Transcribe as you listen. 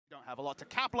have a lot to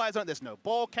capitalize on. There's no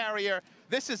ball carrier.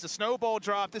 This is a snowball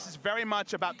draft. This is very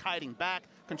much about kiting back,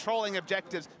 controlling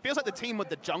objectives. Feels like the team with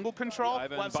the jungle control.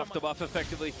 Ivan buff to buff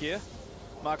effectively here.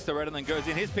 Marks the red and then goes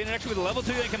in. His Peanut actually with a level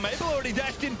 2 link, and Maple already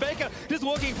dashed in. Faker just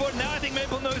walking forward. Now I think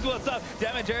Maple knows what's up.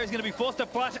 Damage area is going to be forced to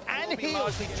flash and heal.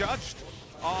 Largely judged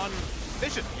on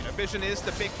vision. You know, vision is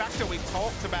the big factor. We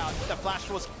talked about the Flash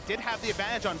Wolves did have the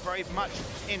advantage on very much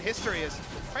in history as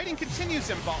trading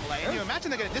continues in bot lane. You imagine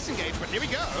they're going to disengage, but here we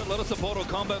go. A little supportal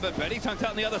combo, but Betty tunked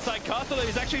out on the other side. Castle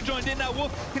is actually joined in now.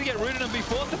 Wolf going to get rooted and be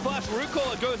forced to flash. Root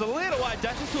Caller goes a little wide,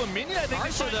 dashes to a minion. I think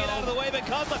he's trying to get out of the way, but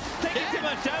Castle taking too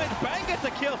much damage. Bang gets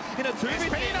a kill in a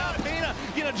 2v3. Peanut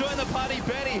going to join the party.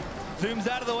 Betty zooms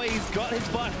out of the way. He's got his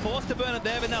flash, forced to burn it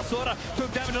there, but now Sorta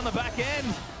took damage on the back end.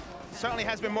 Certainly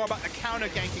has been more about the counter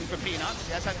ganking for Peanut.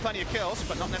 He has had plenty of kills,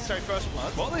 but not necessarily first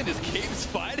blood. Botlane just keeps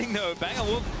fighting though. Bang and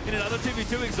Wolf in another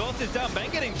 2v2. Exhaust is down.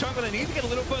 Bang getting chunked, but they need to get a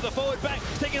little further forward. Bang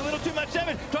taking a little too much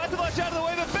damage. Tries to flash out of the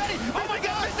way, but Betty! Oh my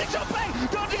god! Missing shot! Bang!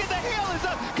 Dodging it, the heal is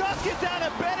up! Cost gets down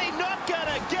and Betty not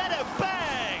gonna get it!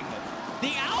 Bang!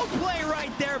 The outplay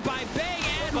right there by Bang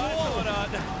and Wolf.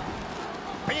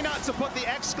 Peanut to put the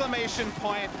exclamation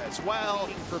point as well.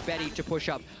 For Betty to push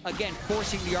up. Again,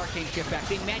 forcing the arcane shift back.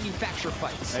 They manufacture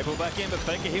fights. Maple back in, but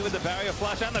Faker here with the barrier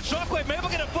flash and the shockwave. Maple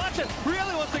gonna flash it.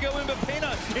 Really wants to go in, but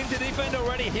Peanut into defend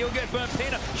already. He'll get burnt.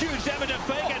 Peanut, huge damage and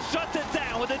Faker shuts it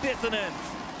down with a dissonance.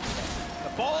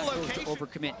 The ball location. To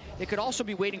overcommit. They could also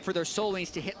be waiting for their soul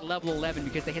lanes to hit level 11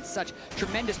 because they hit such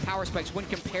tremendous power spikes when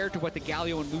compared to what the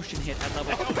Galio and Lucian hit at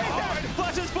level 11.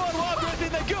 Flashes forward, Wild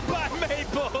in there. Goodbye,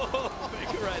 Maple.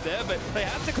 Right there, but they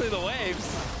have to clear the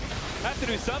waves. Have to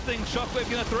do something. Shockwave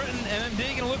gonna threaten.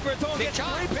 MMD gonna look for a taunt. Gets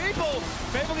 3 people.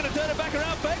 Maple gonna turn it back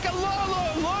around. Faker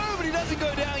low, but he doesn't go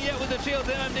down yet with the shields.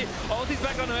 MMD ulti's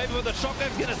back on the Maple, but the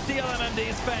Shockwave's gonna seal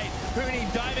MMD's fate. Hooney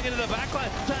diving into the backline,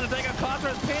 trying to take a Carter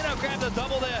as Pino grabs a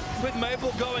double there with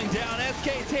Maple going down.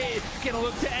 SKT gonna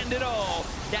look to end it all.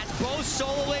 That's both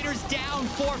solo laners down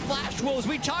for Flash Wolves.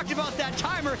 We talked about that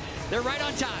timer. They're right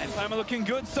on time. Timer looking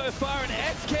good so far, and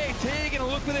SKT gonna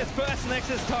look for this first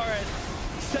Nexus turret.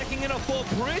 Second in a 4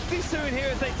 pretty soon here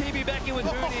as they TB back in with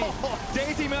Hooney.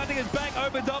 Daisy mounting his back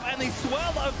opened up, and the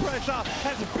swell of pressure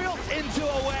has built into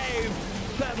a wave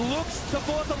that looks, the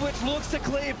force of which looks to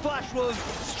clear Flash Wolves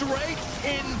straight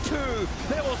into.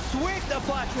 They will sweep the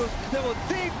Flash Wolves, they will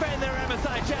defend their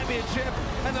MSI championship,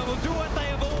 and they will do what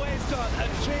they have always done,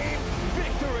 achieve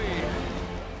victory.